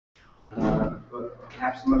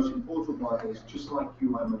Perhaps the most important one is, just like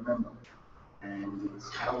you, I'm a member, and it's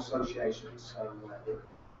our association, so it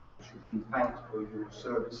should be thanked for your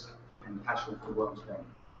service and passion for the world's game.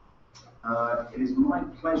 It is my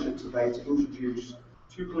pleasure today to introduce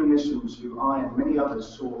two clinicians who I and many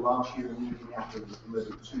others saw last year in Indianapolis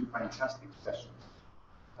delivered two fantastic sessions.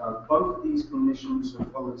 Both of these clinicians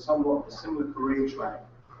have followed somewhat a similar career track,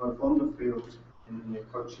 both on the field and in their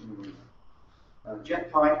coaching arena. Geoff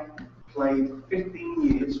Pike played 15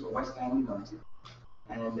 years for West Ham United,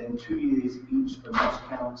 and then 2 years each for Notts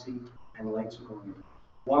County and Leighton Orient.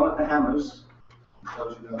 While at the Hammers,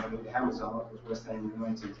 those who don't know who the Hammers are, it was West Ham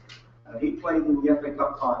United. He played in the FA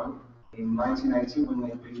Cup final in 1980 when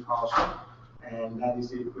they beat Arsenal, and that is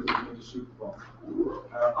the equivalent of the Super Bowl.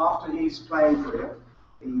 After his playing career,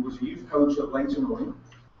 he was a youth coach at Leighton Orient,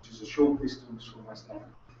 which is a short distance from West Ham,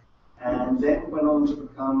 and then went on to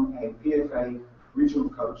become a PFA regional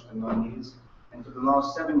coach for 9 years, and for the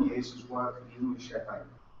last 7 years has worked at the English FA.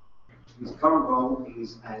 His current role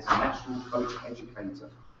is as a national coach educator.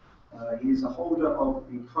 He is a holder of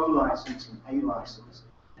the Pro license and A license,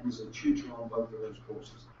 and is a tutor on both of those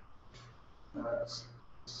courses.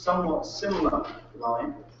 Somewhat similar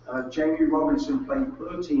line, Jamie Robinson played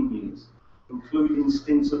 13 years, including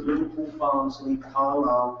stints at Liverpool, Barnsley,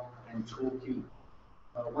 Carlisle, and Torquay.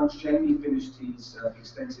 Once Jamie finished his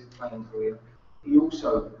extensive playing career, he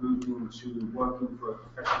also moved into working for a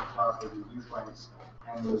professional club in the youth ranks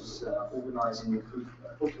and was organising the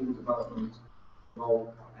football development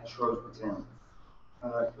role at Shrewsbury Town.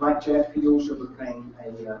 Like Geoff, he also became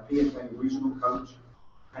a PFA regional coach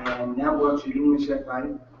and now works at English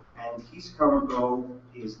FA, and his current role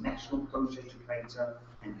is national coach educator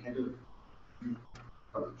and head of youth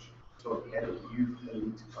coach. Sorry, head of youth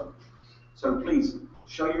elite coach. So please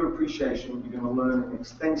show your appreciation. You're going to learn an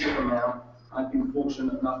extensive amount. I've been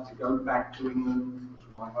fortunate enough to go back to England, which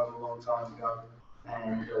was my home a long time ago,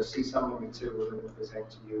 and see some of the material that will present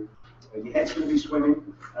to you. Your head's going to be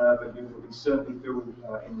swimming, but you will be certainly feel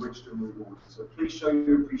enriched and rewarded. So please show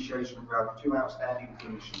your appreciation for our two outstanding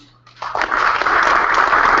clinicians.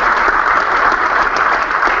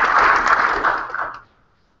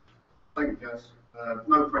 Thank you, Geoff.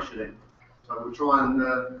 No pressure then. So we'll try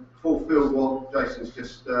and fulfil what Jason's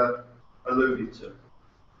just alluded to.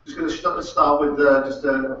 Just going to start with just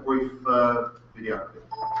a brief video clip.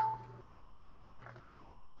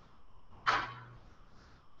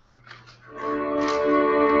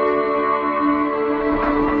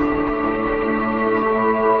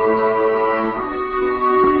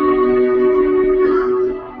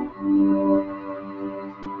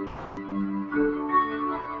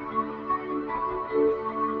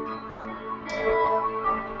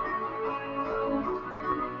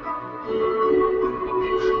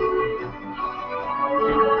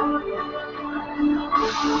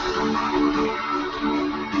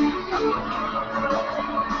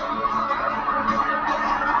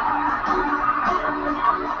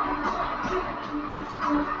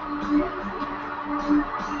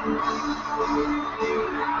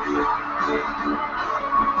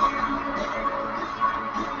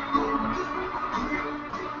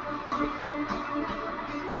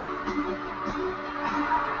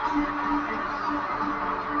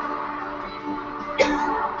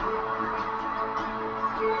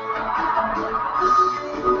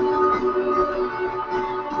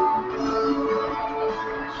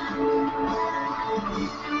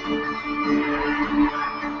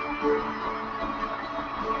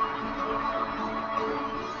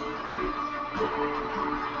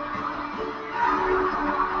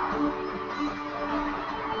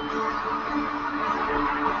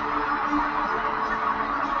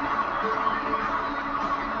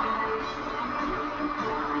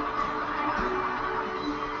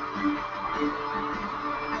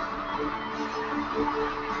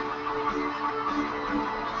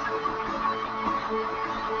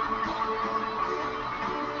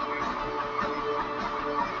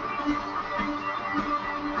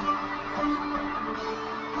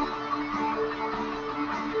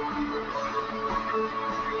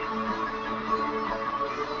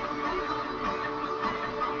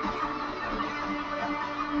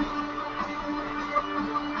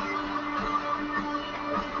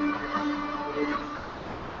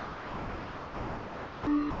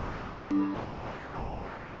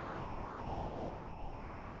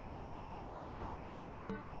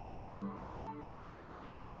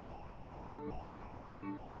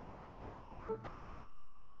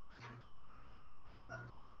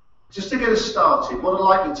 Just to get us started, what I'd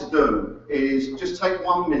like you to do is just take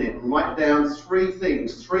 1 minute and write down 3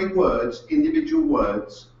 things, 3 words, individual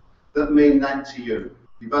words, that mean that to you.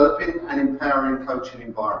 Developing and empowering coaching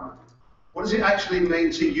environment. What does it actually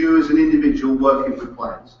mean to you as an individual working with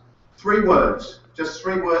players? 3 words, just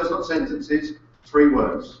 3 words, not sentences, 3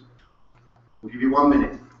 words. We'll give you 1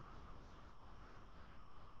 minute.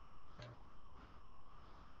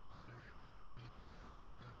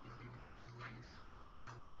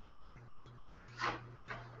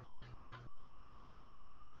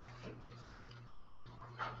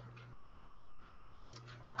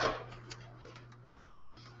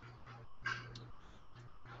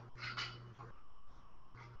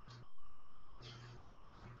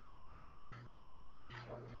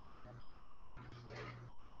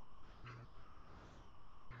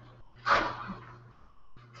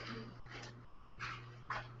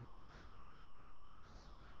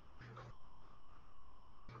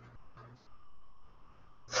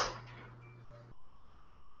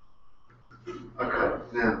 Okay,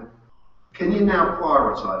 now, can you now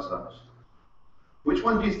prioritise those? Which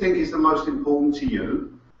one do you think is the most important to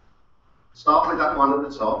you? Start with that one at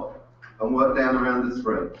the top and work down around the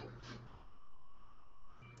 3.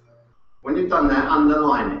 When you've done that,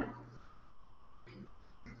 underline it.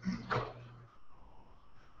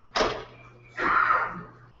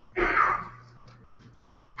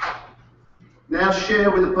 Now share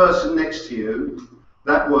with the person next to you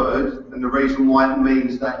that word and the reason why it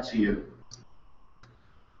means that to you.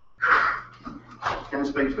 Can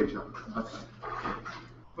speak to each other. Okay.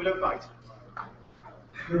 We look right.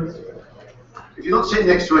 If you're not sitting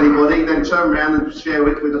next to anybody, then turn around and share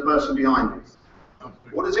it with the person behind you.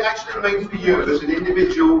 What does it actually mean for you as an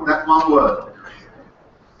individual, that one word?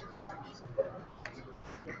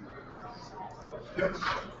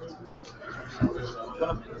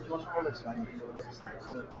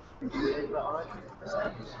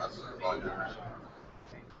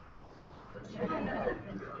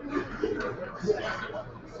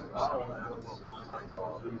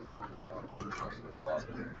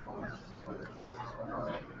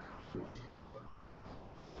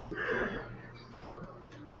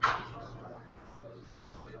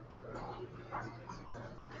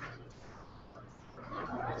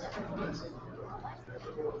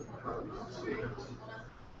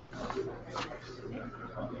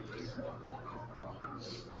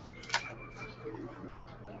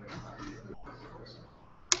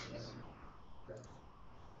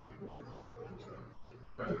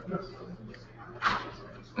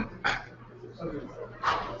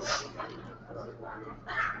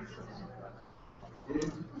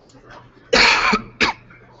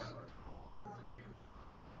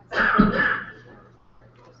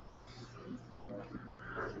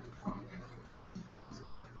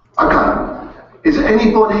 Okay. Is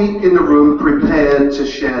anybody in the room prepared to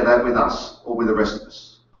share that with us or with the rest of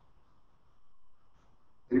us?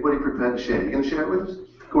 Anybody prepared to share? You going to share it with us?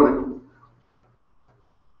 Go on.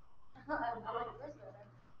 Well,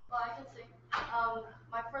 I can say,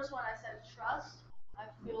 my first one I said trust. I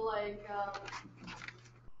feel like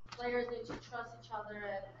players need to trust each other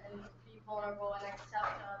and be vulnerable and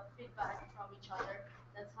accept feedback from each other.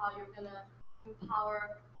 That's how you're going to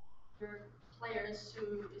empower your players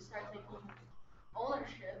to start taking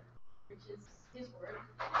ownership, which is his word.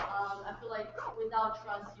 I feel like without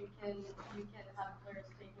trust, you can have players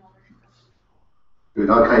taking ownership. Good.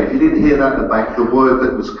 Okay. If you didn't hear that at the back, the word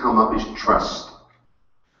that was come up is trust.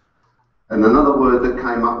 And another word that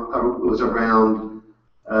came up was around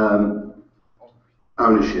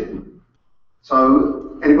ownership.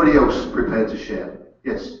 So, anybody else prepared to share?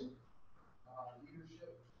 Yes?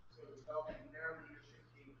 Leadership. So developing their leadership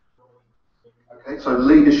team. Okay, so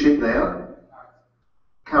leadership there.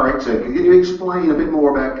 Character. Can you explain a bit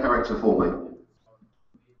more about character for me?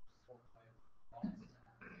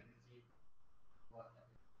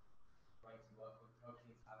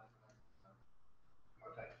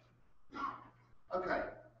 Okay.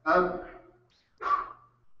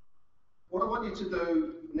 What I want you to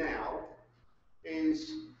do now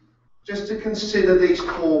is just to consider these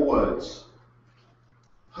 4 words.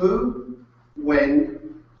 Who, when,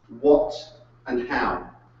 what, and how.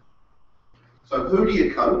 So who do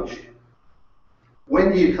you coach?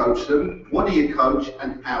 When do you coach them? What do you coach?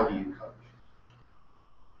 And how do you coach?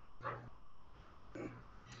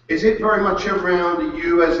 Is it very much around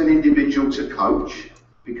you as an individual to coach?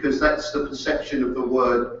 Because that's the perception of the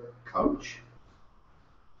word coach.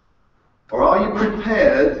 Or are you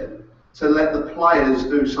prepared to let the players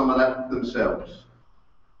do some of that themselves?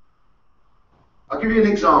 I'll give you an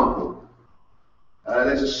example.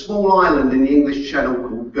 There's a small island in the English Channel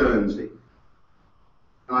called Guernsey.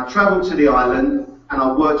 And I travelled to the island and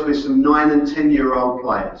I worked with some 9 and 10-year-old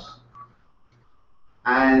players.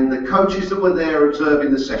 And the coaches that were there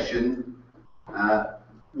observing the session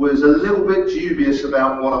was a little bit dubious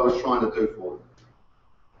about what I was trying to do for them.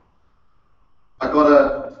 I got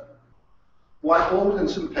a whiteboard and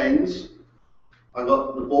some pens. I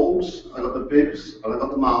got the balls, I got the bibs, I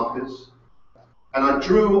got the markers, and I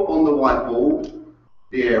drew on the whiteboard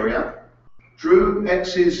the area, drew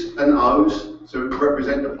X's and O's to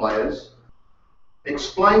represent the players,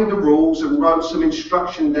 explained the rules and wrote some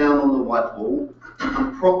instruction down on the whiteboard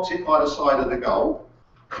and propped it by the side of the goal.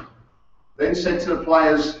 Then said to the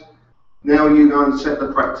players, now you go and set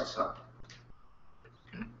the practice up.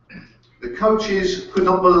 The coaches could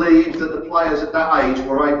not believe that the players at that age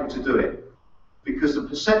were able to do it, because the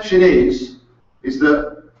perception is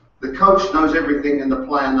that the coach knows everything and the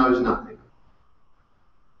player knows nothing.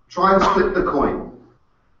 Try and flip the coin.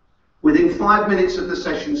 Within 5 minutes of the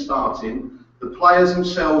session starting, the players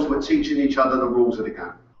themselves were teaching each other the rules of the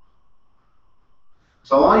game.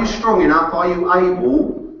 So are you strong enough? Are you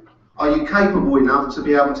able? Are you capable enough to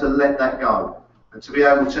be able to let that go and to be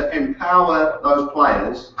able to empower those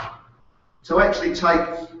players to actually take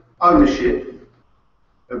ownership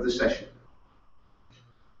of the session?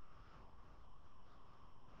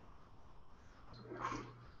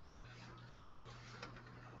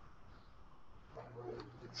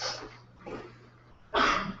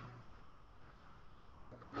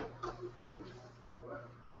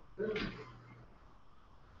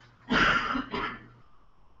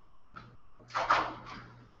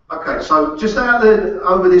 Okay, so just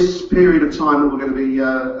over this period of time that we're going to be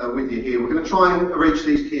with you here, we're going to try and reach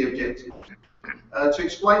these key objectives. To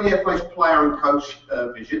explain the FA's player and coach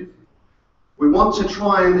vision, we want to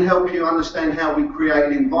try and help you understand how we create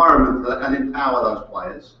an environment and empower those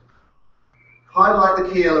players. Highlight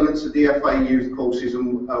the key elements of the FA youth courses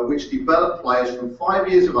which develop players from 5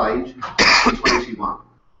 years of age to 21.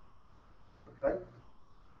 Okay?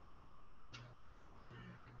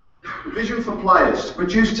 The vision for players: to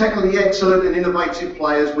produce technically excellent and innovative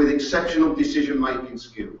players with exceptional decision-making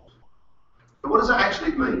skills. So what does that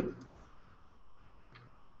actually mean?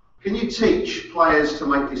 Can you teach players to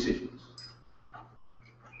make decisions?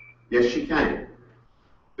 Yes, you can.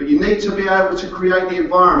 But you need to be able to create the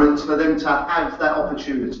environment for them to have that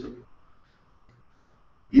opportunity.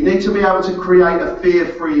 You need to be able to create a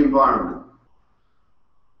fear-free environment.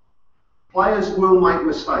 Players will make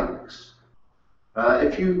mistakes.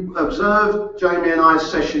 If you observed Jamie and I's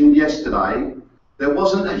session yesterday, there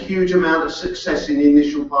wasn't a huge amount of success in the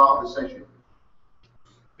initial part of the session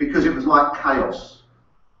because it was like chaos.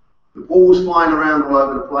 The ball was flying around all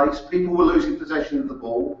over the place, people were losing possession of the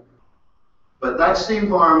ball, but that's the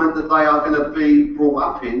environment that they are going to be brought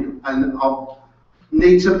up in and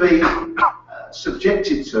need to be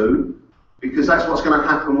subjected to, because that's what's going to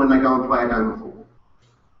happen when they go and play a game of football.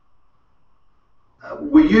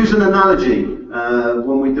 We use an analogy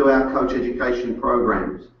when we do our coach education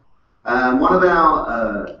programs. One of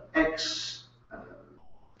our ex-members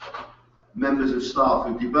of staff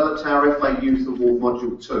who developed our FA Youth Award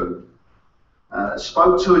Module 2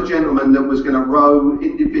 spoke to a gentleman that was going to row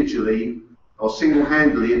individually or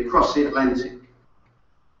single-handedly across the Atlantic.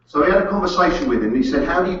 So he had a conversation with him. He said,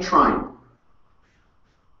 how do you train?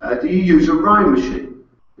 Do you use a rowing machine?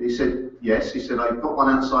 And he said, yes. He said, I've got one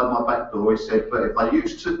outside my back door. He said, but if I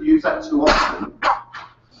use that too often,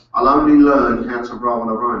 I'll only learn how to row on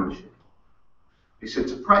a rowing machine. He said,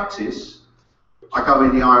 to practice, I go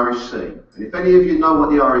in the Irish Sea. And if any of you know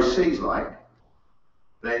what the Irish Sea is like,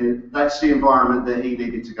 then that's the environment that he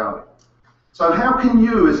needed to go in. So how can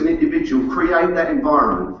you as an individual create that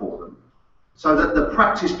environment for them so that the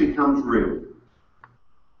practice becomes real?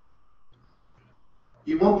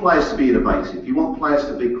 You want players to be innovative, you want players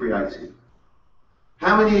to be creative.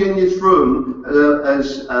 How many in this room,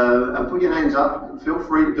 and put your hands up, feel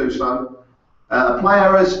free to do so, a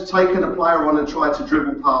player has taken a player on and tried to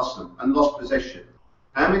dribble past them and lost possession?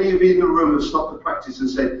 How many of you in the room have stopped the practice and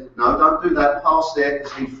said, no, don't do that, pass there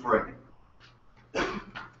because he's free?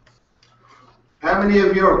 How many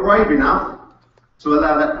of you are brave enough to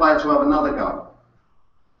allow that player to have another go?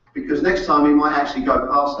 Because next time he might actually go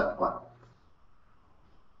past that player.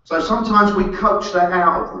 So sometimes we coach that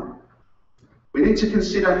out of them. We need to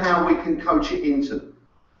consider how we can coach it into them,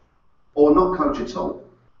 or not coach at all.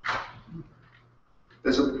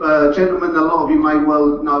 There's a gentleman, a lot of you may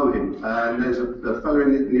well know him, and there's a fellow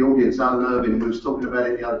in the audience, Alan Irvin, who was talking about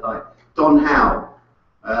it the other day. Don Howe.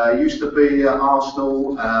 Used to be at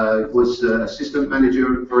Arsenal, was assistant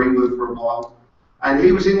manager for England for a while, and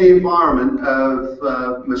he was in the environment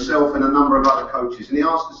of myself and a number of other coaches, and he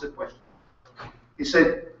asked us a question. He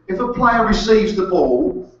said, if a player receives the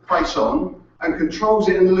ball, face on, and controls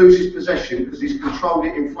it and loses possession because he's controlled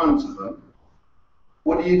it in front of them,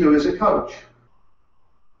 what do you do as a coach?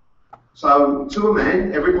 So, to a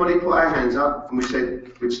man, everybody put our hands up and we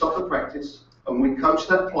said we'd stop the practice and we coached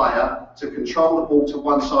that player to control the ball to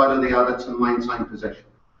one side or the other to maintain possession.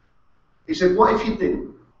 He said, what if you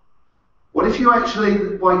didn't? What if you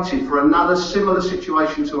actually waited for another similar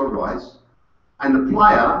situation to arise and the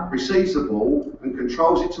player receives the ball and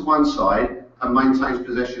controls it to one side and maintains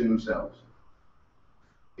possession themselves?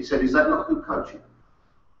 He said, is that not good coaching?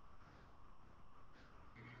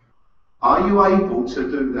 Are you able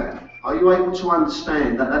to do that? Are you able to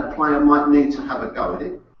understand that that player might need to have a go at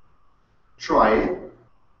it, try it,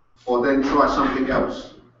 or then try something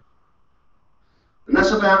else? And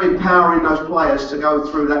that's about empowering those players to go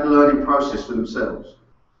through that learning process for themselves.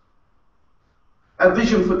 A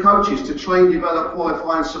vision for coaches to train, develop,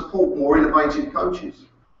 qualify and support more innovative coaches.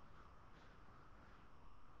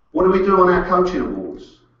 What do we do on our coaching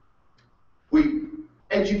awards? We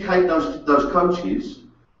educate those coaches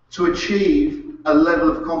to achieve a level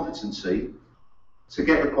of competency to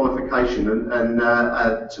get the qualification and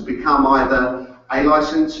to become either A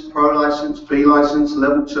license, Pro license, B license,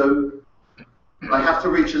 level 2. They have to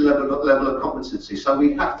reach a level of competency, so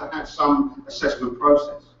we have to have some assessment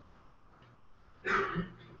process.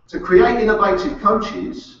 To create innovative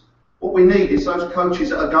coaches, what we need is those coaches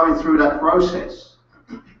that are going through that process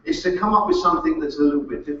is to come up with something that's a little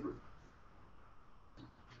bit different.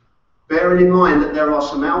 Bearing in mind that there are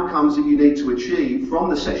some outcomes that you need to achieve from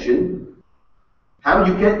the session, how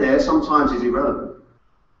you get there sometimes is irrelevant.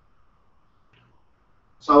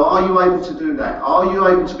 So are you able to do that? Are you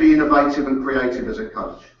able to be innovative and creative as a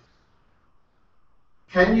coach?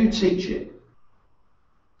 Can you teach it?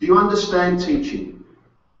 Do you understand teaching?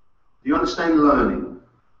 Do you understand learning?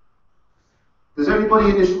 Does anybody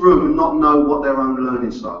in this room not know what their own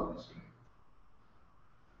learning style is?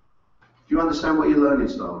 Do you understand what your learning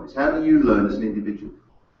style is? How do you learn as an individual?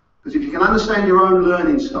 Because if you can understand your own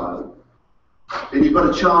learning style, then you've got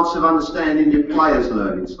a chance of understanding your players'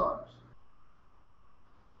 learning styles.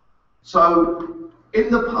 So, in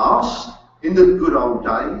the past, in the good old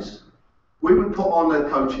days, we would put on a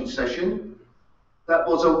coaching session that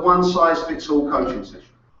was a one-size-fits-all coaching session.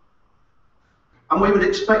 And we would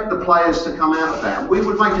expect the players to come out of that. We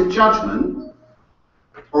would make a judgment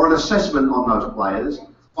or an assessment on those players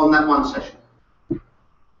on that one session.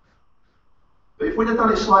 But if we'd have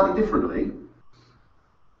done it slightly differently,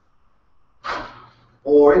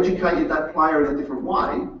 or educated that player in a different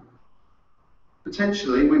way,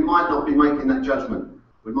 potentially we might not be making that judgment.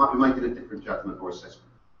 We might be making a different judgment or assessment.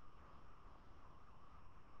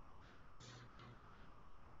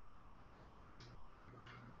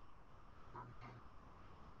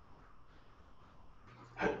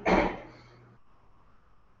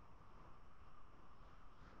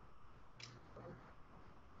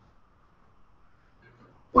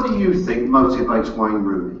 What do you think motivates Wayne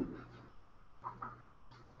Rooney?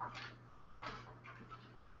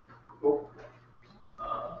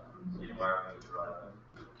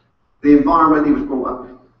 The environment he was brought up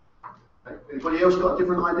in. Anybody else got a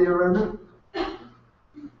different idea around that?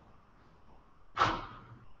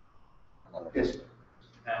 Yes?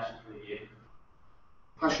 Passion for the game.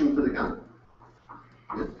 Passion for the game.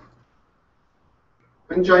 Yeah.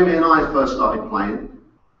 When Jamie and I first started playing,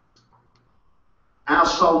 our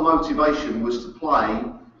sole motivation was to play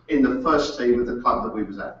in the first team of the club that we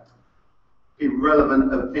was at.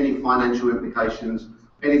 Irrelevant of any financial implications,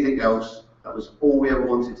 anything else, that was all we ever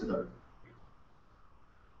wanted to do.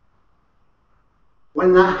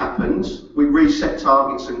 When that happens, we reset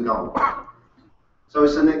targets and goals. So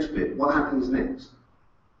it's the next bit. What happens next?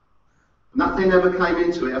 Nothing ever came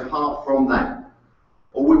into it apart from that.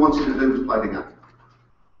 All we wanted to do was play the game.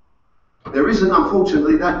 There isn't,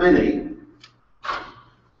 unfortunately, that many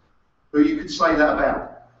who you could say that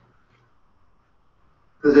about.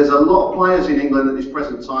 Because there's a lot of players in England at this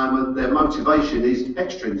present time and their motivation is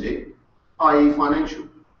extrinsic, i.e. financial,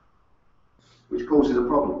 which causes a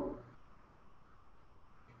problem.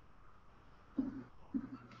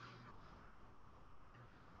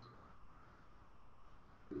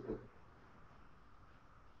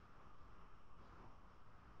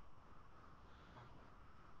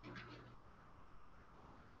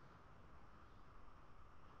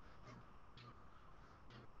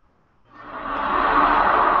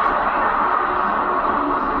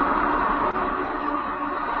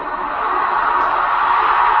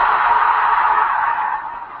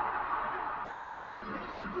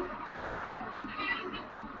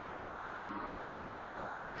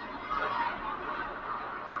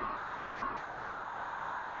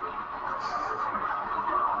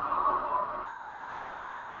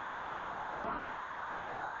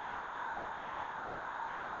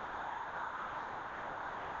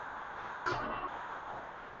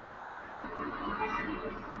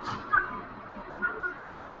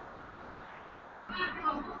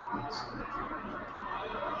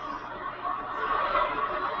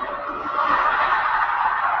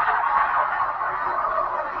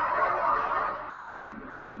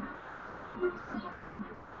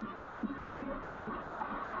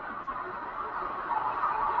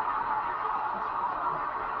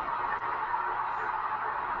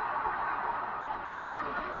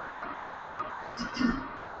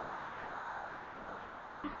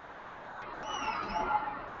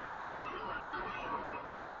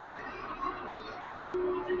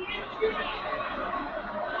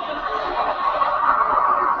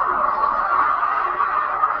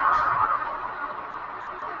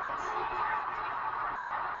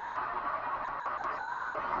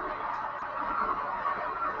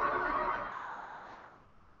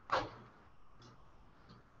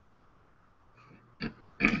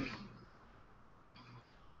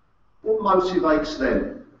 What motivates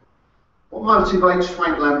them? What motivates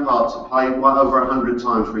Frank Lampard to play over 100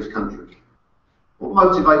 times for his country? What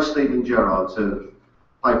motivates Steven Gerrard to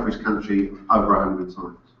play for his country over 100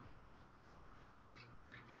 times?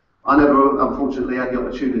 I never, unfortunately, had the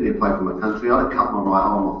opportunity to play for my country. I'd have cut my right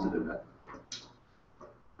arm off to do that.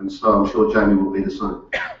 And so I'm sure Jamie will be the same.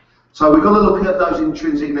 So we've got to look at those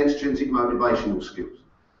intrinsic and extrinsic motivational skills.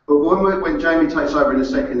 But when Jamie takes over in a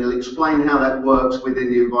second, he'll explain how that works within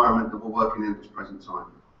the environment that we're working in at this present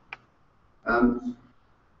time.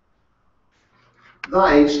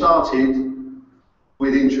 They started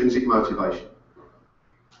with intrinsic motivation.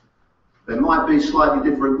 There might be slightly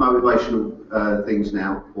different motivational things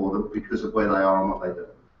now for them because of where they are and what they do.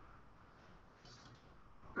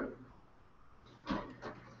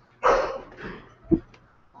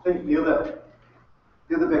 I think the other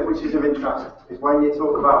bit which is of interest is when you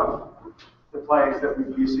talk about the players that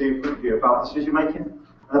you see in front of you about decision making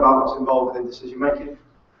and about what's involved within decision making.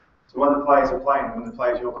 So when the players are playing, when the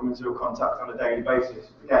players you're coming into contact on a daily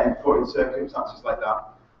basis, getting put in circumstances like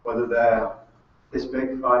that, whether they're this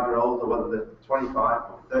big, 5-year-old, or whether they're 25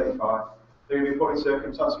 or 35, they're going to be put in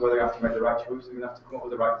circumstances where they have to make the right choice, they're going to have to come up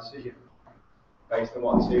with the right decision based on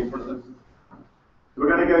what they see in front of them. So we're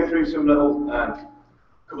going to go through some little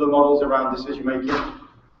couple of models around decision making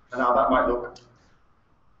and how that might look.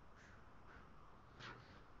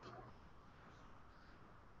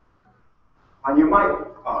 And you might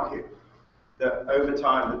argue that over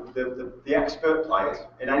time, the expert players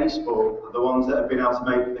in any sport are the ones that have been able to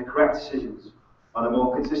make the correct decisions on a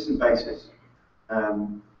more consistent basis,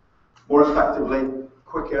 more effectively,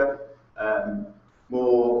 quicker,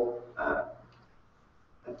 more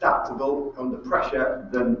adaptable under pressure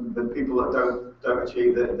than the people that don't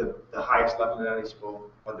achieve the highest level in any sport,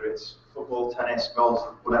 whether it's football, tennis,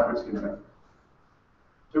 golf, whatever it's going to be.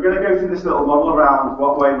 So we're going to go through this little model around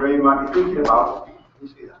what Wayne Rooney might be thinking about. Can you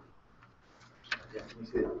see that? Yeah, can you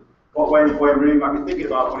see that? What Wayne Rooney might be thinking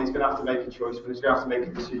about when he's going to have to make a choice, when he's going to have to make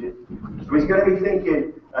a decision. So he's going to be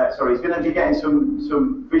thinking, he's going to be getting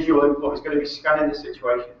some visual input, he's going to be scanning the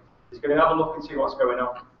situation. He's going to have a look and see what's going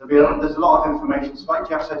on. There's a lot of information. It's like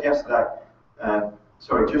Geoff said yesterday,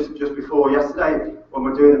 just before yesterday, when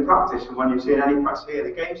we're doing the practice, and when you've seen any practice here,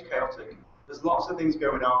 the game's chaotic. There's lots of things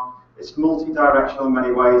going on. It's multi-directional in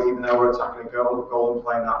many ways, even though we're attacking a goal and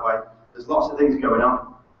playing that way. There's lots of things going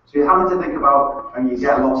on. So you're having to think about, and you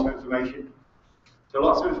get lots of information. So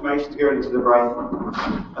lots of information is going into the brain,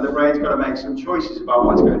 and the brain's got to make some choices about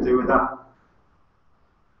what it's going to do with that.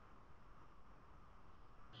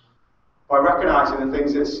 By recognising the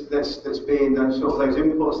things that's being those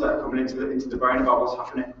inputs that are coming into the brain about what's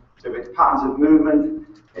happening. So it's patterns of movement,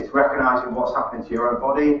 it's recognising what's happening to your own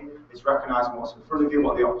body, it's recognising what's in front of you,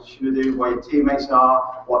 what the opposition to do, where your teammates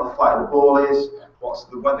are, what the flight of the ball is, what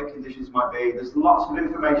the weather conditions might be. There's lots of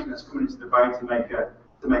information that's coming into the brain to make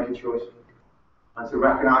a choice and to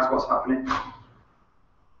recognise what's happening. I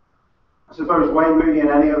suppose Wayne Rooney and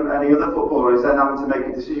any other footballer is then having to make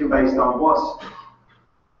a decision based on what's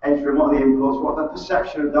entering, what are the inputs, what their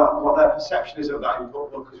perception of that, what their perception is of that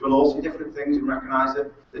input, because we'll all see different things and recognise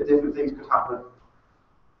that different things could happen.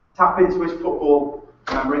 Tap into his football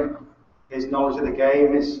memory, his knowledge of the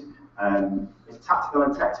game, his tactical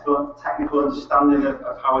and technical understanding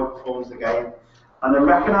of how he performs the game, and then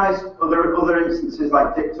recognise other instances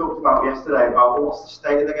like Dick talked about yesterday about what's the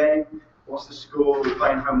state of the game, what's the score, we're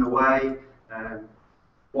playing home and away,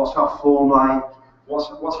 what's our form like,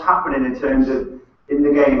 what's happening in terms of in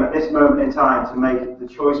the game at this moment in time to make the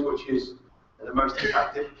choice which is the most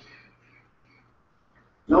effective.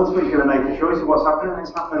 And ultimately you're going to make a choice of what's happening, and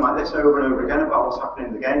it's happening like this over and over again about what's happening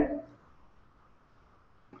in the game.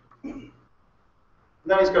 And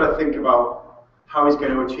then he's got to think about how he's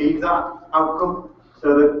going to achieve that outcome.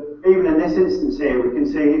 So that even in this instance here, we can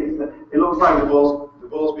see that it looks like the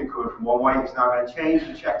ball's been coming from one way, he's now going to change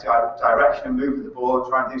and check direction and move with the ball and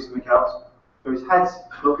try and do something else. So his head's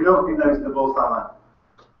looking up, he knows the ball's down there.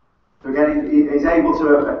 So again, he's able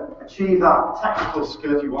to achieve that technical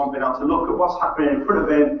skill, if you want, being able to look at what's happening in front of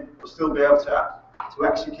him, but still be able to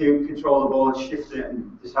execute, control the ball and shift it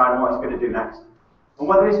and decide what he's going to do next. And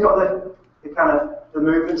whether he's got the kind of the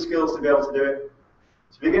movement skills to be able to do it.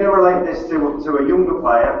 So if you're going to relate this to a younger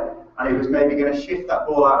player, and he was maybe going to shift that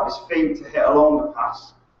ball out of his feet to hit a longer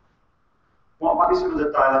pass, what might be some of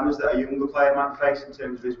the dilemmas that a younger player might face in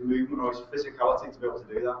terms of his movement or his physicality to be able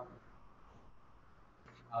to do that?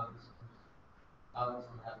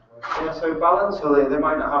 Yeah, so balance, so they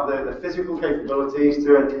might not have the physical capabilities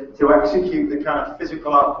to execute the kind of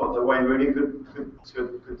physical output that Wayne Rooney could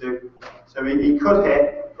do. So he could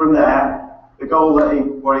hit from there. The goal where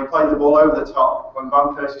he played the ball over the top when Van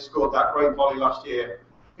Persie scored that great volley last year,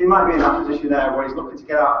 he might be in that position there where he's looking to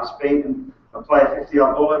get out of his feet and play a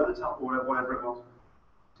 50-yard ball over the top or whatever it was.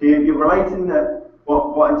 So you're relating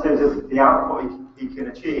what in terms of the output he can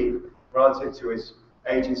achieve relative to his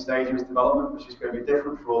age and stage of his development, which is going to be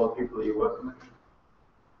different for all the people that you're working with.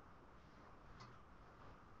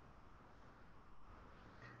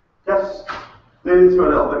 Geoff's alluded to a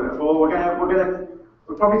little bit before.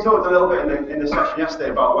 We probably talked a little bit in the session yesterday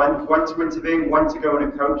about when to intervene, when to go in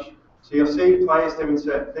and coach. So you'll see players doing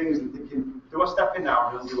certain things and thinking, do I step in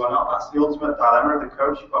now or do I not? That's the ultimate dilemma of the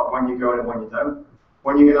coach about when you go in and when you don't.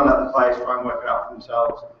 When you're going to let the players try and work it out for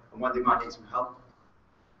themselves and when they might need some help.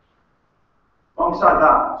 Alongside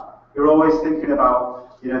that, you're always thinking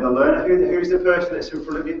about, the learner. Who's the person that's in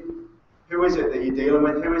front of you? Who is it that you're dealing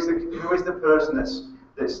with? Who is the person that's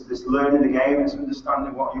learning the game, that's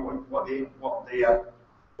understanding what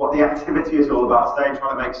the activity is all about today, and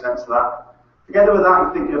trying to make sense of that. Together with that,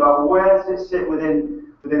 you're thinking about where does it sit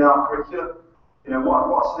within our curriculum?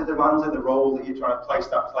 What's the demands of the role that you're trying to place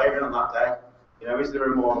that player in on that day? Is there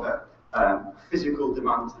a more of a physical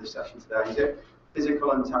demand to the session today? Is it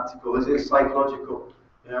physical and tactical? Is it psychological?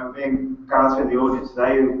 Me and Gareth in the audience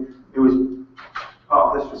today, who was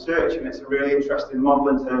part of this research, and it's a really interesting model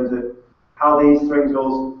in terms of how these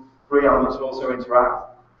three elements also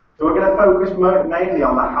interact. So we're going to focus mainly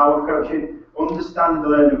on the how of coaching, understanding the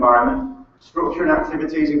learning environment, structuring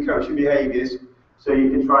activities and coaching behaviours, so you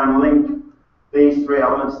can try and link these three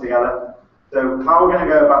elements together. So how we're going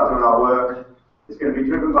to go about doing our work is going to be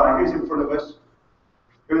driven by who's in front of us,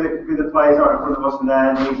 who the players are in front of us and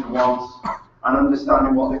their needs and wants, and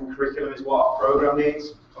understanding what the curriculum is, what our programme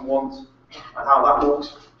needs and wants, and how that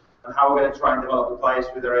looks, and how we're going to try and develop the players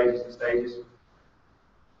through their ages and stages.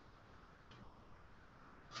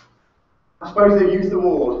 I suppose the youth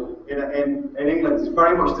award in England is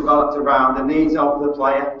very much developed around the needs of the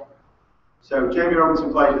player. So Jamie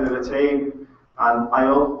Robinson plays within a team, and I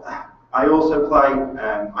also play,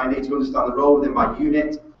 I need to understand the role within my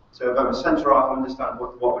unit. So if I'm a centre half, I understand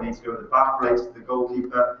what we need to do at the back related to the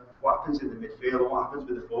goalkeeper, what happens in the midfield, and what happens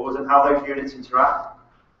with the forwards, and how those units interact.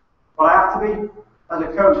 But I have to be, as a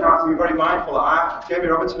coach, I have to be very mindful that Jamie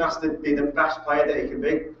Robinson has to be the best player that he can be,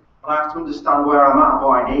 and I have to understand where I'm at and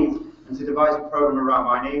what I need, and to devise a programme around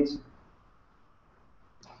my needs.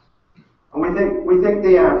 And we think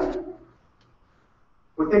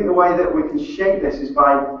the way that we can shape this is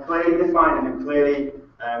by clearly defining and clearly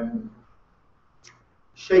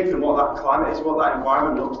shaping what that climate is, what that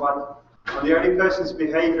environment looks like. And the only person's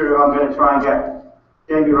behaviour I'm going to try and get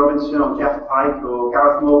Jamie Robinson or Geoff Pike or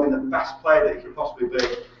Gareth Morgan the best player that he could possibly be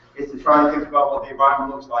is to try and think about what the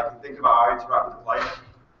environment looks like and think about how I interact with the players.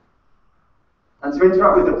 And to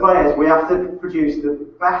interact with the players, we have to produce the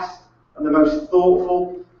best and the most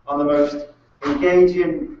thoughtful and the most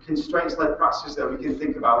engaging constraints-led practices that we can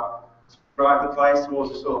think about to drive the players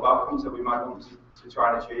towards the sort of outcomes that we might want to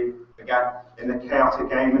try and achieve. Again, in the chaotic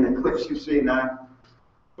game, in the clips you've seen there,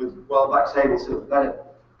 with Welbeck's able to let it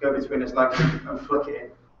go between his legs and flick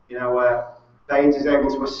it in. Where Baines is able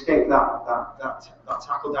to escape that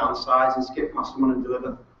tackle down the sides and skip past someone and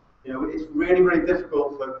deliver. It's really, really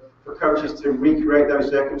difficult for coaches to recreate those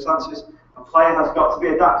circumstances. A player has got to be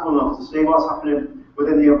adaptable enough to see what's happening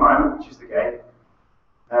within the environment, which is the game,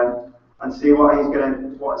 and see what he's going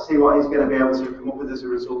to be able to come up with as a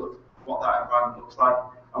result of what that environment looks like.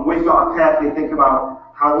 And we've got to carefully think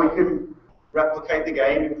about how we can replicate the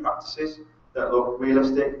game in practices that look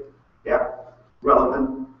realistic,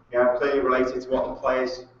 relevant, clearly related to what the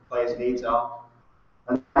players' needs are,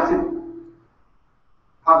 and have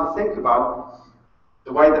a think about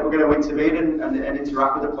the way that we're going to intervene and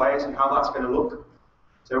interact with the players and how that's going to look.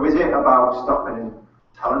 So is it about stopping and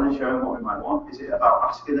telling and showing what we might want? Is it about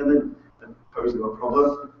asking them and posing them a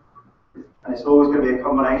problem? And it's always going to be a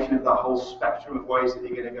combination of that whole spectrum of ways that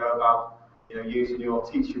you're going to go about, using your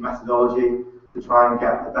teaching methodology to try and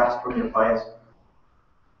get the best from your players.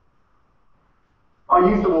 Our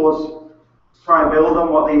youth awards try and build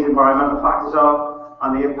on what these environmental factors are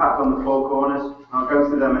and the impact on the four corners. I'll go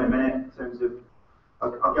through them in a minute in terms of,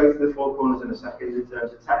 I'll go through the four corners in a second in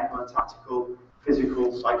terms of technical and tactical,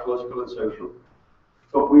 physical, psychological and social.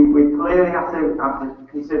 clearly have to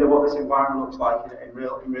consider what this environment looks like in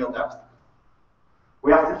real depth.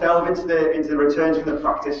 We have to delve into the returns from the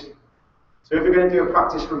practice. So if we're going to do a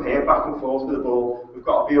practice from here, back and forth with the ball, we've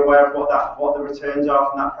got to be aware of what the returns are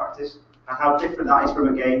from that practice and how different that is from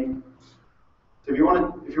a game. So if you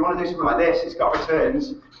want to do something like this, it's got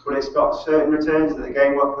returns, but it's got certain returns that the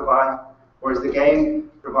game won't provide. Whereas the game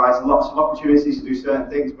provides lots of opportunities to do certain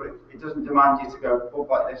things, but it doesn't demand you to go up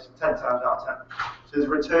like this 10 times out of 10. So there's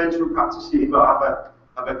returns from practice that you've got to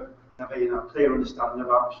have a clear understanding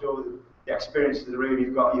about. I'm sure with the experience of the room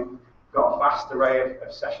you've got a vast array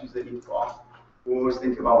of sessions that you've got. We always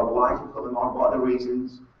think about why you put them on, what are the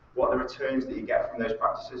reasons, what are the returns that you get from those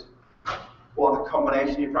practices, what are the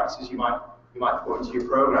combination of practices you might put into your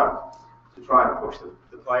program to try and push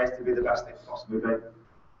the players to be the best they can possibly be.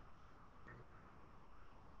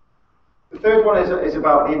 The third one is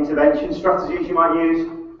about the intervention strategies you might use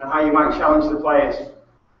and how you might challenge the players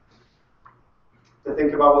to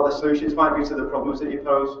think about what the solutions might be to the problems that you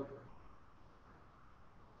pose.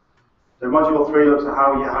 So module 3 looks at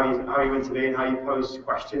how you intervene, how you pose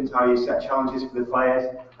questions, how you set challenges for the players,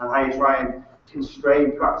 and how you try and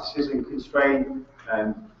constrain practices and constrain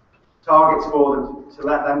targets for them to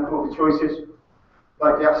let them come up with choices.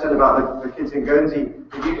 Like Geoff said about the kids in Guernsey,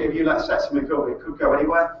 if you let set something up, it could go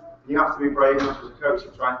anywhere. You have to be brave enough as a coach to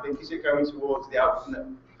try and think, is it going towards the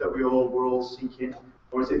outcome that we're all seeking,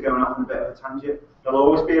 or is it going off on a bit of a tangent? There'll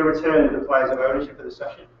always be a return if the players have ownership of the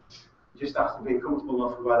session. You just have to be comfortable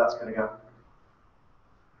enough with where that's going to go.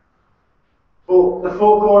 But the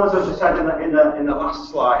 4 corners, as I said in the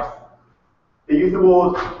last slide, the Youth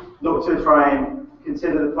Awards look to try and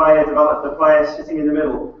consider develop the players sitting in the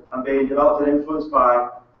middle and being developed and influenced by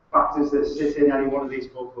factors that sit in any one of these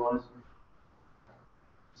 4 corners.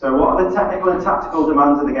 So what are the technical and tactical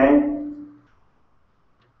demands of the game?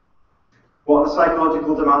 What are the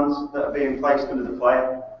psychological demands that are being placed under the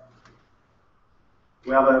player?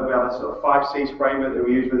 We have a sort of 5 C's framework that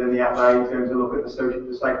we use within the FA in terms of look at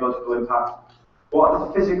the psychological impact. What are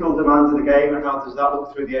the physical demands of the game and how does that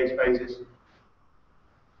look through the age phases?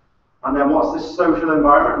 And then what's the social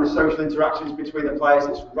environment and the social interactions between the players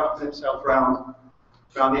that's wrapping itself around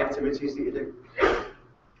the activities that you do?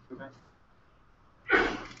 Okay.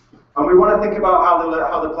 And we want to think about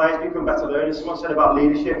how the players become better learners. Someone said about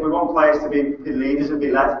leadership, we want players to be leaders and be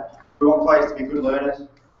led. We want players to be good learners.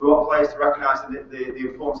 We want players to recognise the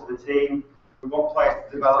importance of the team. We want players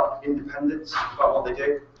to develop independence about what they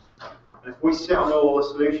do. And if we sit on all the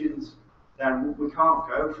solutions, then we can't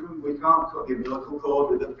cut the umbilical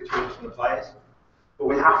cord between us and the players. But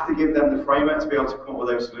we have to give them the framework to be able to come up with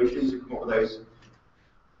those solutions and come up with those.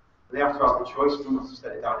 They have to have the choice from us to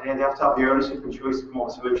set it down here. They have to have the ownership and choice to come up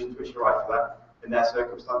with solutions which are right for them in their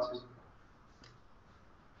circumstances.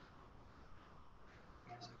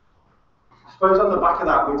 I suppose on the back of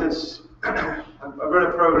that, I run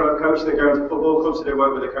a program of coaches that go into football clubs to do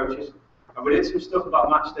work with the coaches. And we did some stuff about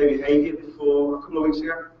match day behaviour before a couple of weeks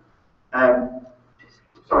ago.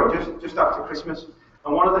 Just after Christmas.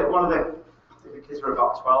 And one of the I think the kids were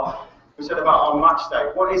about 12. We said about on match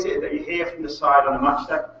day, what is it that you hear from the side on a match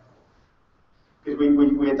day? Because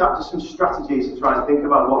we adapted some strategies to try and think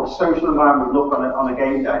about what the social environment would look on a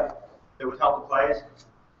game day that would help the players.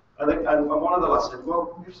 And one of the lads said,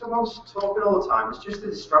 well, if someone's talking all the time, it's just a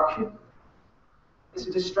distraction. It's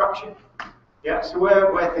a distraction. Yeah, so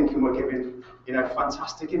we're thinking we're giving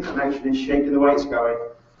fantastic information and shaping the way it's going.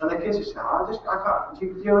 And the kids are saying, I can't,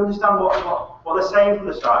 do you understand what they're saying from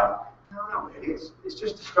the side? No, not really, it's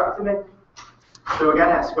just distracting me. So again,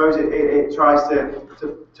 I suppose it tries to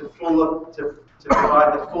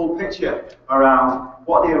provide the full picture around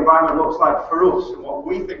what the environment looks like for us and what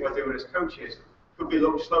we think we're doing as coaches could be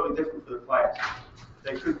look slightly different for the players.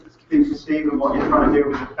 They could be perceiving what you're trying to do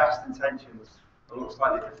with the best intentions and look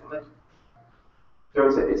slightly differently. So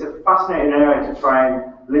it's a fascinating area to try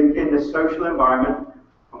and link in the social environment,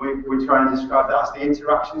 and we try and describe that as the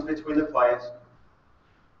interactions between the players,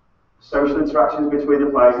 social interactions between the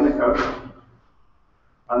players and the coach,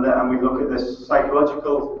 and we look at the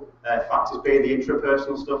psychological factors being the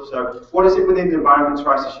intrapersonal stuff. So what is it within the environment that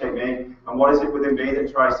tries to shape me, and what is it within me that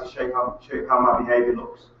tries to shape how my behaviour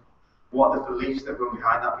looks? What are the beliefs that run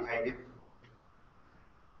behind that behaviour?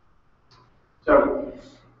 So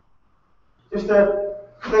just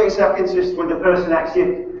 30 seconds just with the person next to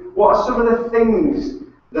you. What are some of the things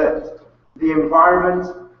that the environment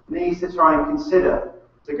needs to try and consider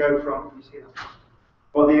to go from, you see that?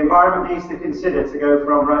 What the environment needs to consider to go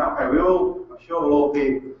from, right, okay, I'm sure we'll all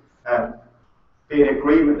be in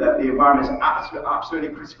agreement that the environment is absolutely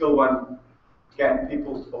critical when getting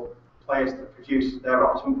people or players to produce their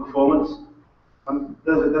optimum performance.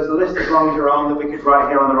 There's a list as long as you're on that we could write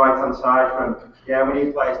here on the right hand side from, yeah, we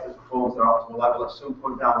need players to perform to their optimal level at some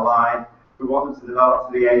point down the line. We want them to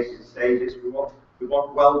develop to the ages and stages. We want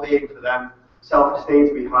well-being for them, self-esteem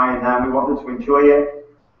to be high in them. We want them to enjoy it.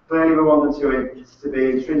 Clearly, we want them to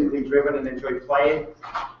be intrinsically driven and enjoy playing.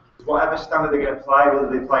 Whatever standard they're going to play, whether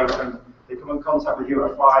they play from they come in contact with you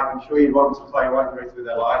at 5, I'm sure you'd want them to play right through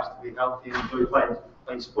their lives to be healthy and enjoy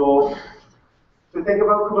playing sport. So think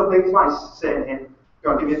about a couple of things, like sitting here.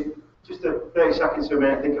 Go on, give you just 30 seconds to a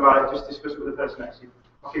minute, think about it, just discuss it with the person next to you.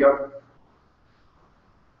 Off you go.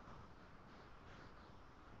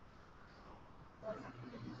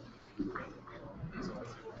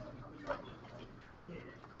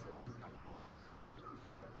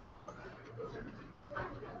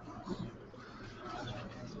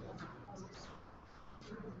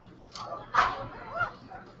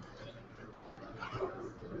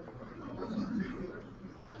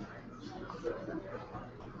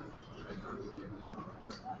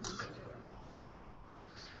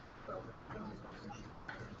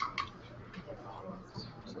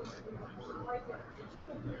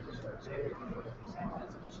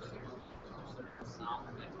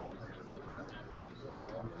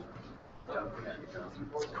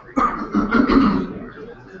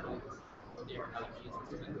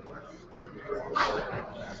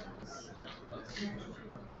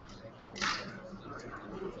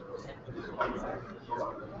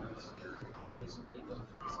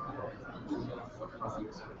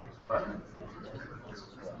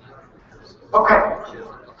 Okay,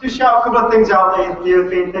 just shout a couple of things out that you've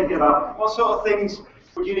been thinking about. What sort of things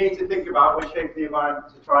would you need to think about when shaping the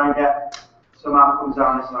environment to try and get some outcomes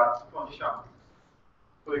down this side? Come on, just shout.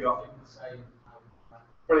 What have we got?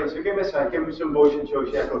 Brilliant, so give me some voice and choice.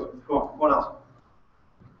 Yeah, good. Come on, what else?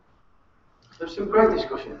 There's some great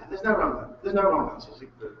discussion there. There's no wrong answers.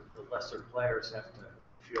 The lesser players have to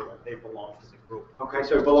feel like they belong to the group. Okay,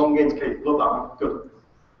 so belonging's key. Love that one. Good.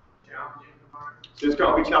 So it's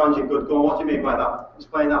got to be challenging. Good. Go on, what do you mean by that?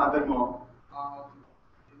 Explain that a bit more.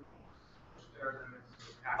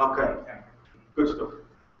 Okay. Good stuff.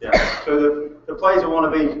 Yeah. So the players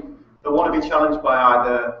want to be challenged by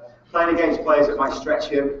either playing against players that might stretch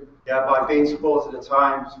him, yeah, by being supported at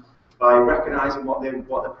times, by recognising what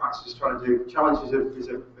the practice is trying to do. Challenge is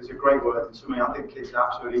a great word and something I think kids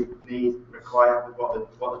absolutely require with what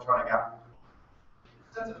they're trying to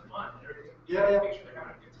get. Sense of fun. Yeah. Make sure they're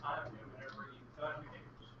having a good time. Whenever you've done, you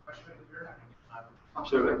make question if you're having a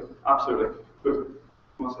good time. Absolutely. Good.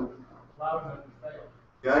 Awesome. Allowing them to fail.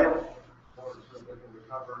 Yeah. Or so they can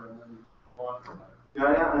recover and then go on from that.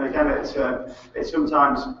 Yeah, and again, it's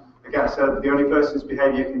sometimes, again, so the only person's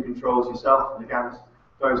behaviour you can control is yourself, and again,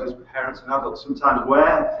 those as parents and adults, sometimes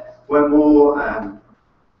we're more,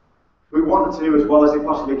 we want them to do as well as they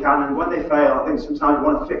possibly can, and when they fail, I think sometimes we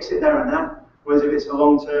want to fix it there and then, whereas if it's a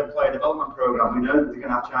long-term player development programme, we know that they're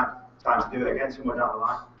going to have time to do it again somewhere down the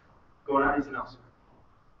line. Go on, anything else?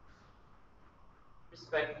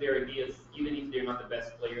 Respect their ideas, even if they're not the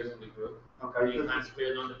best players in the group. Okay. Sometimes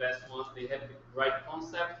they're not the best ones. They have the right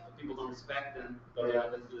concept, but people don't respect them. But yeah,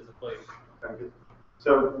 let's do it as a player. Okay, good.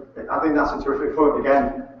 So I think that's a terrific point.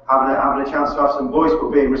 Again, having a chance to have some voice, but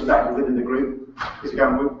being respected within the group. Because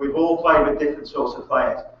again, we've all played with different sorts of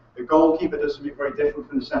players. The goalkeeper does something very different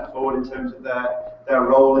from the centre forward in terms of their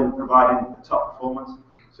role in providing the top performance.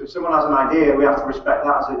 So if someone has an idea, we have to respect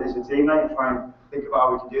that as a teammate and try and think about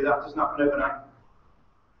how we can do that. It doesn't happen overnight.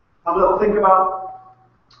 Have a little think about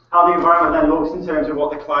how the environment then looks in terms of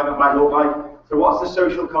what the climate might look like. So what's the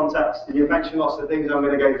social context? And you've mentioned lots of things I'm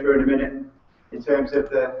going to go through in a minute in terms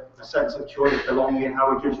of the sense of choice, belonging, and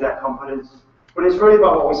how we judge their competence. But it's really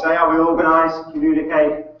about what we say, how we organise,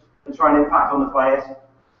 communicate, and try and impact on the players.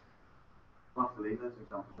 I'll have to leave those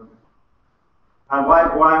examples, don't we? And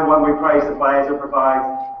why when we praise the players or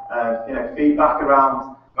provide feedback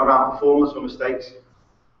around performance or mistakes.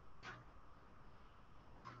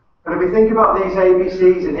 And if we think about these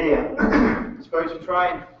ABCs in here, I suppose we try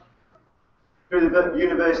and, through the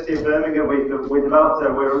University of Birmingham, we developed,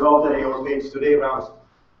 we're involved in a European study around,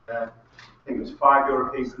 I think it was 5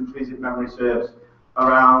 European countries, if memory serves,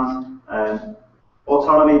 around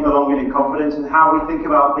autonomy, belonging and confidence, and how we think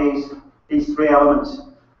about these 3 elements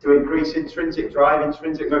to increase intrinsic drive,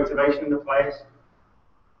 intrinsic motivation in the players,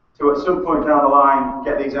 to at some point down the line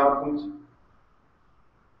get these outcomes.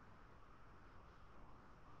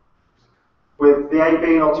 With the A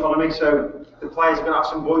being autonomy, so the players are going to have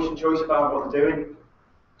some voice and choice about what they're doing,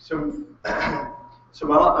 some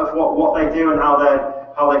element of what they do and how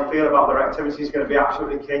they feel about their activity is going to be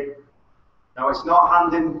absolutely key. Now, it's not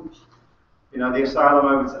handing the asylum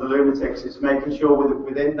over to the lunatics. It's making sure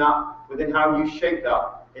within that within how you shape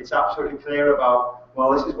that, it's absolutely clear about,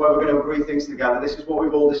 well, this is where we're going to agree things together, this is what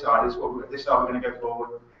we've all decided, this is how we're going to go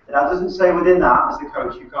forward. And that doesn't say within that, as the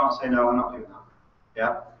coach, you can't say, no, we're not doing that.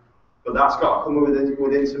 Yeah? But that's got to come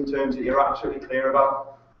within some terms that you're absolutely clear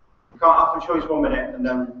about. You can't have a choice 1 minute and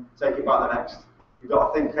then take it back the next. You've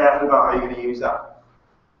got to think carefully about how you're going to use that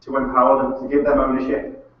to empower them, to give them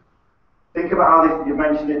ownership. Think about how you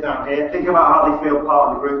mentioned it down here. Think about how they feel part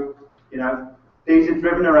of the group. You know, these are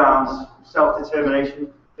driven around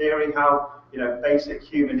self-determination theory, how, you know, basic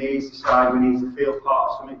human needs decide we need to feel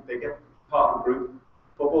part of something bigger, part of the group.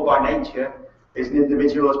 Football by nature is an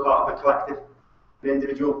individual as part of a collective, the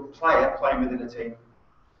individual player playing within a team.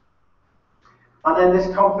 And then this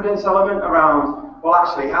confidence element around, well,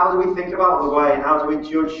 actually, how do we think about the way, and how do we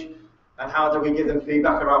judge, and how do we give them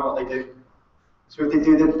feedback around what they do? So if they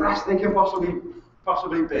do the best they can possibly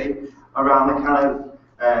be around the kind of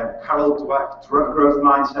Carol Dweck growth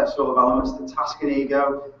mindset sort of elements, the task and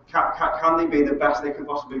ego, can they be the best they can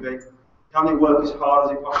possibly be? Can they work as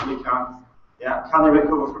hard as they possibly can? Yeah. Can they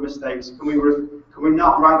recover from mistakes? Can we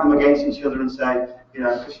not rank them against each other and say, you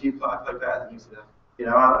know, because you play better than you today? You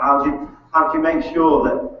know, how do you make sure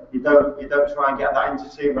that you don't try and get that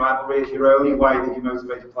inter-team rivalry as your only way that you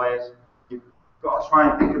motivate the players? You've got to try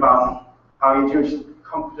and think about how you judge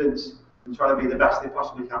competence and try to be the best they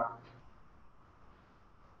possibly can.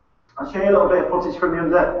 I'll show you a little bit of footage from the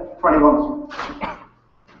under 21s.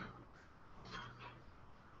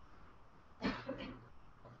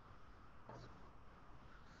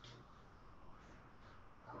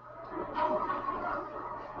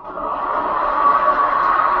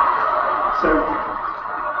 So,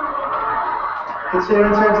 consider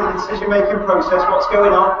in terms of the decision-making process, what's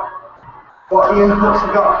going on, what are the inputs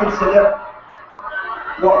you've got to consider,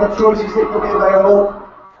 what are the choices that could be available.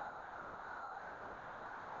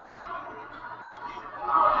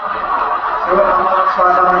 So on the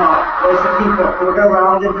outside, am I not? Where's the keeper? Can we go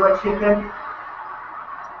round and do a chip-in?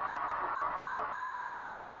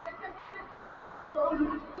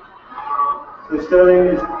 So Sterling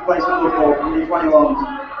is plays for football from the 21s.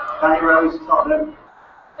 Danny Rose, Tottenham.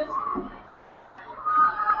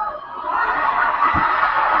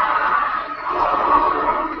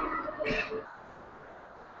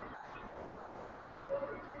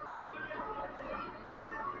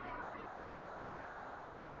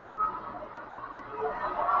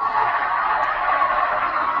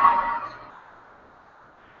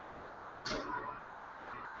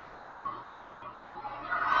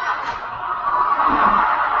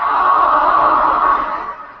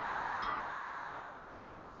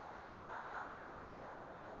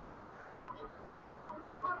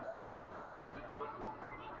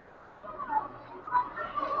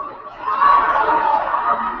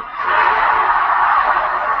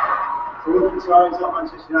 So he's at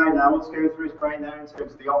Manchester United now. Let's go through his brain there in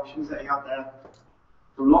terms of the options that he had there.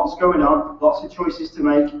 So lots going on, lots of choices to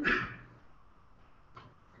make.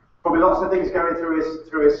 Probably lots of things going through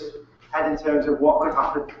his head in terms of what could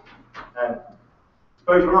happen. I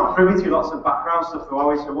suppose we're not privy to lots of background stuff though,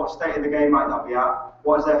 are we? So what state of the game might that be at?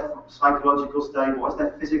 What is their psychological state? What is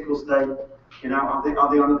their physical state? You know, are they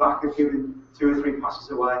on the back of giving 2 or 3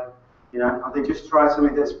 passes away? You know, have they just tried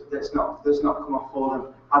something that's not come off for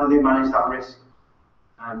them? How do they manage that risk?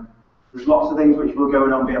 There's lots of things which will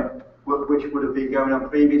going on which would have been going on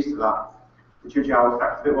previous to that, to judge how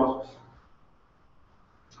effective it was.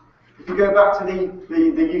 If you go back to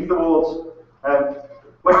the youth awards,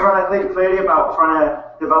 we're trying to think clearly about trying to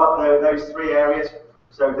develop those 3 areas.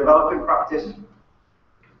 So developing practice,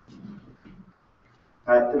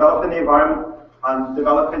 developing the environment, and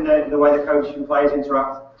developing the way the coach and players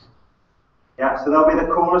interact. Yeah, so they'll be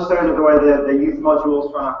the cornerstone of the way the youth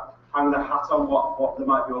modules trying to hang their hat on what they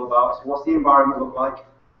might be all about. So what's the environment look like?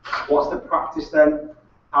 What's the practice then?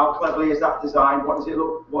 How cleverly is that designed? What is it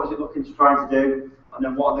looking to trying to do? And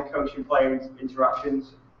then what are the coach and player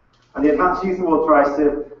interactions? And the Advanced Youth Award tries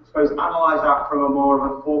to, I suppose, analyse that from a more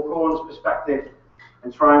of a 4 corners perspective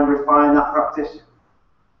and try and refine that practice.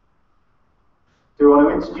 Do we want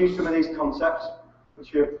to introduce some of these concepts,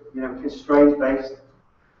 which are, you know, constraint based?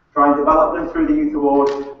 Try and develop them through the Youth Award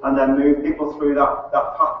and then move people through that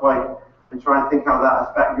pathway and try and think how that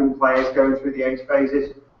affects young players going through the age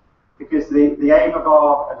phases. Because the aim of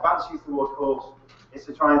our Advanced Youth Award course is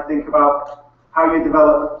to try and think about how you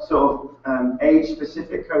develop sort of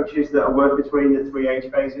age-specific coaches that are work between the 3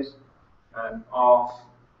 age phases. Our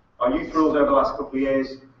youth rules over the last couple of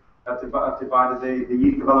years have divided the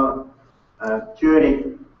youth development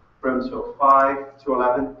journey from sort of 5 to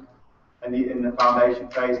 11. In the foundation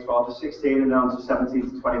phase, 12 to 16, and then on to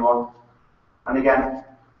 17 to 21. And again,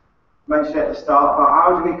 mentioned at the start about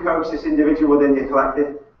how do we coach this individual within the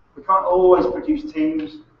collective. We can't always produce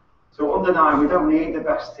teams. So under 9, we don't need the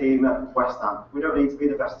best team at West Ham. We don't need to be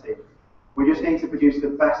the best team. We just need to produce the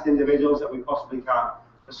best individuals that we possibly can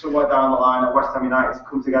for somewhere down the line at West Ham United to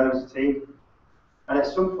come together as a team. And at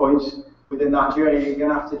some points within that journey, you're going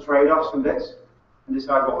to have to trade off some bits and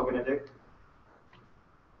decide what we're going to do.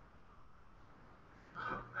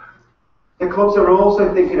 The clubs are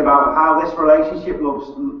also thinking about how this relationship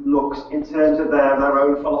looks in terms of their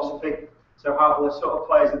own philosophy. So how the sort of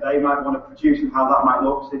players that they might want to produce and how that might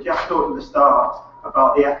look. So Geoff talked at the start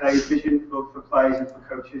about the FA's vision for players and for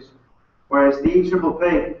coaches. Whereas the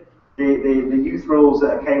EPPP, the youth rules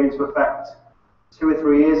that came into effect 2 or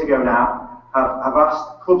 3 years ago now, have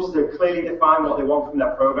asked clubs to clearly define what they want from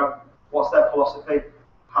their programme, what's their philosophy,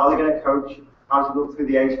 how they're going to coach, how to look through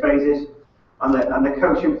the age phases, and the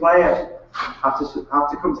coach and players have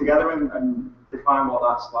to come together and define what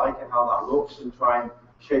that's like and how that looks and try and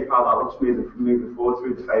shape how that looks moving forward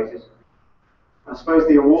through the phases. I suppose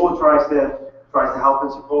the award tries to help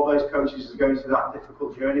and support those coaches as going through that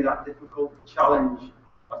difficult journey, that difficult challenge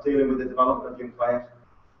of dealing with the development of young players.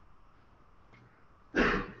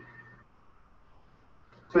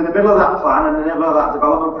 So in the middle of that plan and in the middle of that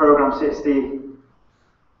development programme sits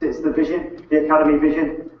the vision, the academy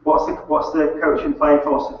vision. What's the coach and player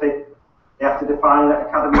philosophy? They have to define an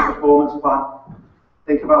academy performance plan.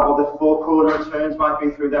 Think about what the 4 corner returns might be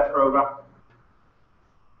through their programme.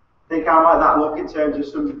 Think how might that look in terms of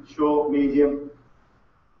some short, medium,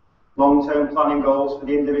 long-term planning goals for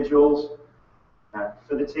the individuals,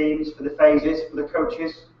 for the teams, for the phases, for the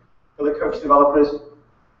coaches, for the coach developers,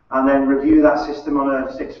 and then review that system on a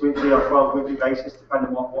 6-weekly or 12-weekly basis,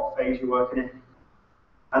 depending on what phase you're working in.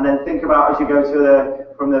 And then think about as you go to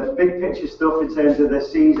from the big picture stuff in terms of the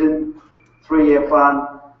season, 3-year plan,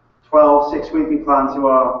 12 6-weekly plan to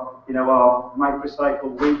our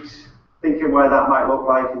microcycle weeks, thinking where that might look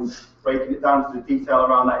like and breaking it down to the detail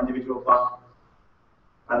around that individual plan.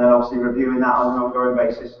 And then obviously reviewing that on an ongoing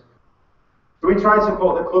basis. So we try and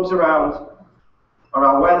support the clubs around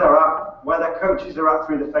where they're at, where their coaches are at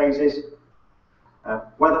through the phases,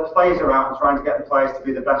 where the players are at and trying to get the players to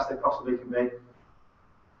be the best they possibly can be.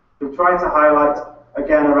 We've tried to highlight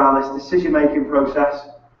again around this decision-making process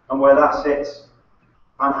and where that sits,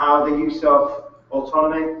 and how the use of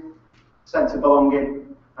autonomy, sense of belonging,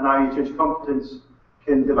 and how you judge competence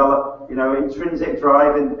can develop, intrinsic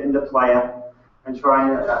drive in the player, and try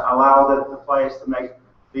and allow the players to make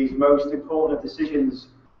these most important decisions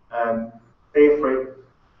fear-free,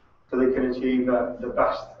 so they can achieve the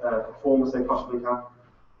best performance they possibly can.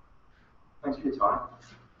 Thanks for your time.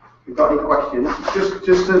 If you've got any questions?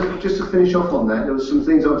 Just to finish off on that, there were some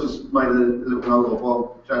things I just made a little note of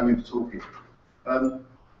while Jamie was talking.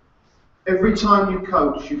 Every time you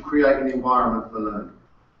coach, you create an environment for learning.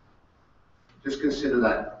 Just consider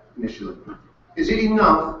that initially. Is it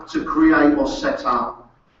enough to create or set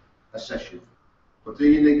up a session? Or do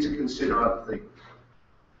you need to consider other things?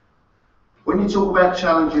 When you talk about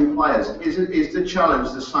challenging players, is the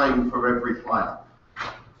challenge the same for every player?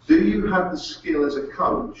 Do you have the skill as a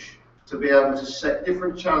coach to be able to set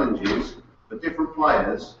different challenges for different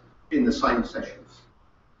players in the same sessions?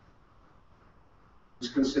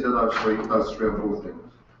 Just consider those three or 4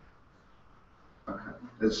 things. Okay.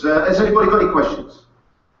 Has anybody got any questions?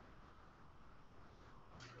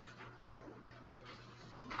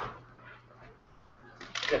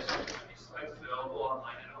 Yes.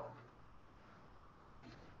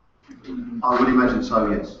 I would imagine so,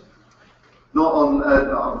 yes. Not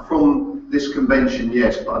on from this convention,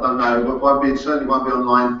 yes, but I don't know. It certainly won't be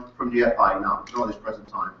online from the FA, no, not at this present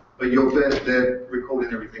time. But they're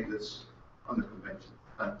recording everything that's on the convention.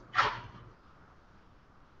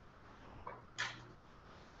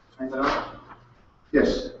 Anything else?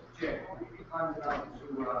 Yes. Geoff, what if you find out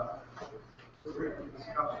to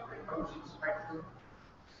discuss the coaching spectrum,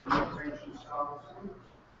 potential styles,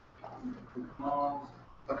 commands?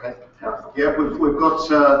 Okay. Yeah, we've got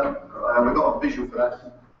a visual for that.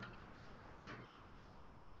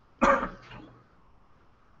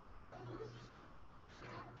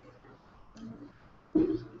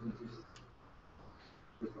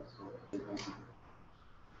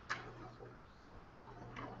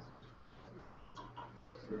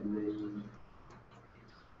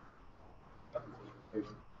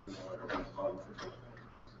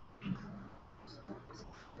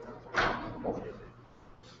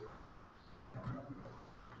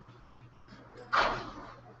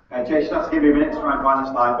 Jason, I'll give you a minute to try and find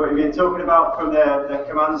the slide, but if you're talking about from the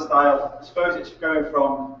command style, I suppose it's going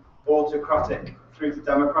from autocratic through to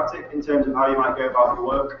democratic in terms of how you might go about your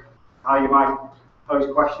work, how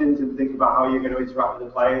pose questions and think about how you're going to interact with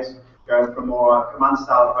the players, going from more command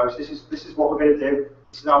style approach. This is what we're going to do.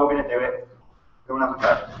 This is how we're going to do it. Go and have a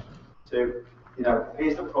bet. To, you know,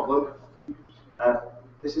 here's the problem.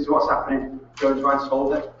 This is what's happening. Go and try and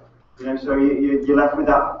solve it. You know, so you're left with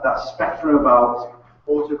that spectrum about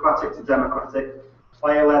autocratic to democratic,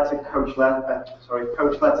 player-led to coach-led,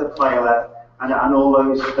 coach-led to player-led, and all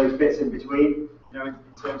those bits in between. You know, in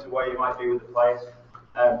terms of where you might be with the players.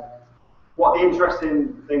 What the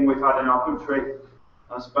interesting thing we've had in our country,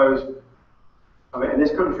 I suppose, in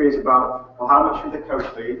this country is about, well, how much should the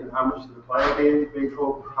coach lead and how much should the player be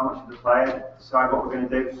involved, how much should the player decide what we're going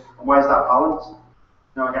to do, and where's that balance?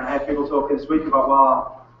 You know, again, I heard people talking this week about,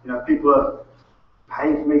 well, you know, people are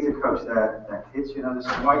paying for me to coach their kids, you know, they're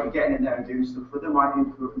saying, why are you getting in there and doing stuff with them, why are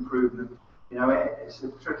you improve them? You know, it's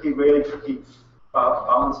a really tricky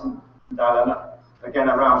balance and dilemma. Again,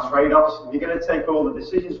 around trade-offs, if you're going to take all the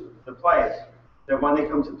decisions for the players, then when they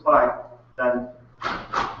come to play, then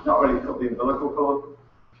not really cut the umbilical cord.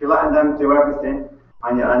 If you're letting them do everything,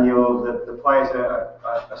 and the players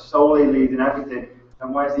are solely leading everything,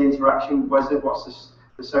 then where's the interaction? What's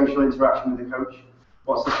the social interaction with the coach?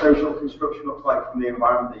 What's the social construction look like from the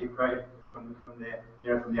environment that you create from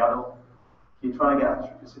the adult? You're trying to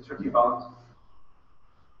get it's a tricky balance.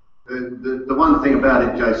 The one thing about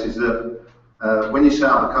it, Jace, is that when you set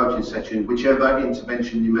up a coaching session, whichever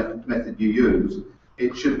intervention method you use,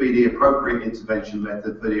 it should be the appropriate intervention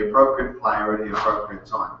method for the appropriate player at the appropriate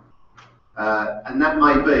time. And that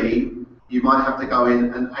may be, you might have to go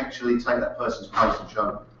in and actually take that person's place and show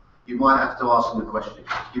them. You might have to ask them a question.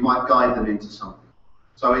 You might guide them into something.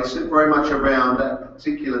 So it's very much around that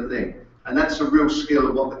particular thing. And that's a real skill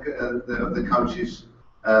of what the coaches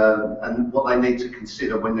and what they need to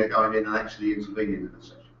consider when they're going in and actually intervening in the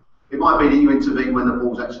session. It might be that you intervene when the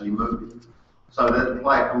ball's actually moving, so that the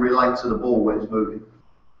player can relate to the ball when it's moving.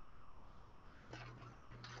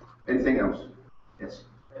 Anything else? Yes.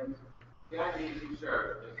 The idea you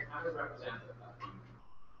showed is kind of representative of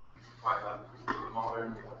quite a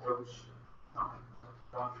modern approach, not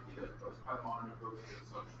particular approach, quite a modern approach to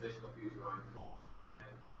some traditional views around ball.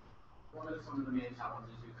 What are some of the main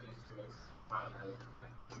challenges you face to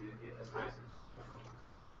communicate this message?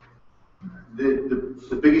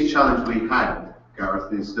 The biggest challenge we had,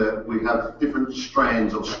 Gareth, is that we have different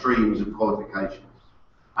strands or streams of qualifications,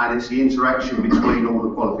 and it's the interaction between all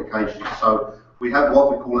the qualifications. So we have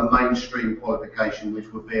what we call a mainstream qualification,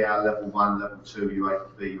 which would be our level 1, level 2,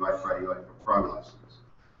 UEFA, UEFA, UEFA Pro license.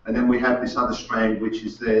 And then we have this other strand, which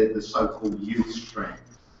is the so-called youth strand,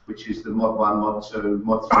 which is the Mod 1, Mod 2,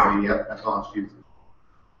 Mod 3 Advanced Youth.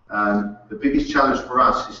 The biggest challenge for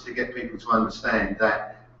us is to get people to understand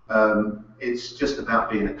that it's just about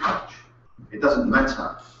being a coach. It doesn't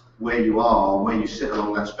matter where you are or where you sit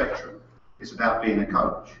along that spectrum. It's about being a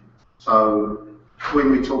coach. So when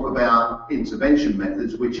we talk about intervention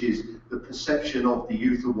methods, which is the perception of the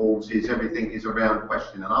youth awards is everything is around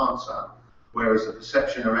question and answer, whereas the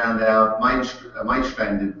perception around our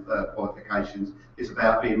main-stranded qualifications is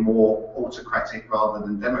about being more autocratic rather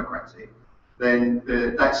than democratic, then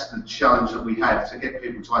that's the challenge that we have, to get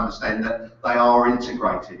people to understand that they are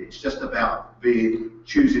integrated. It's just about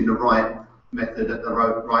choosing the right method at the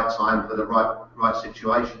right time for the right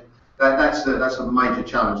situation. That's a major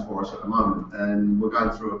challenge for us at the moment, and we're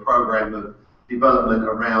going through a program of development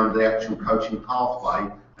around the actual coaching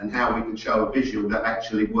pathway and how we can show a visual that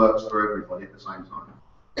actually works for everybody at the same time.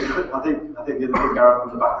 I think the other thing, Gareth,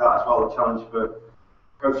 on the back of that as well, the challenge for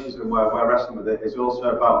coaches and where we're wrestling with it is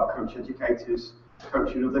also about coach educators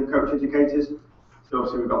coaching other coach educators. So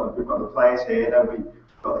obviously we've got the players here, then we've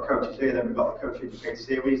got the coaches here, then we've got the coach educators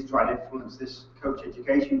here. We need to try and influence this coach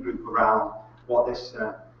education group around what this,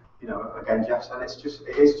 again, Geoff said,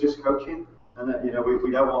 it is just coaching, and we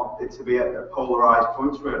don't want it to be a polarised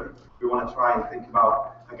point really. We want to try and think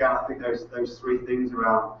about, again, I think those three things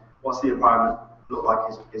around what's the environment look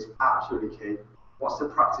like is absolutely key. What's the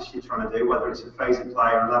practice you're trying to do, whether it's a phasing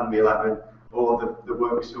player and 11v11 or the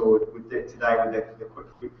work we saw with today with the quick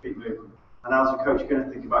feet movement. And as a coach, you're going to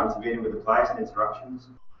think about intervening with the players and interactions.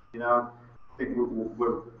 I think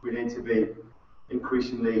we need to be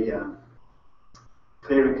increasingly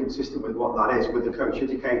clear and consistent with what that is, with the coach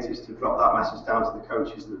educators, to drop that message down to the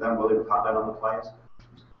coaches that then will impact then on the players.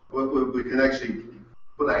 Well, we can actually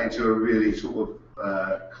put that into a really sort of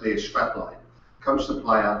clear strapline. Coach the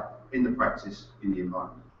player in the practice, in the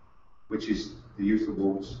environment, which is the youth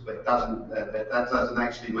awards, but that doesn't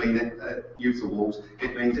actually mean youth awards.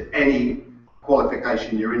 It means that any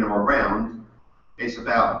qualification you're in or around, it's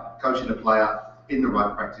about coaching the player in the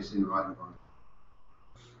right practice, in the right environment.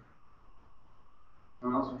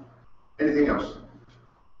 Anything else?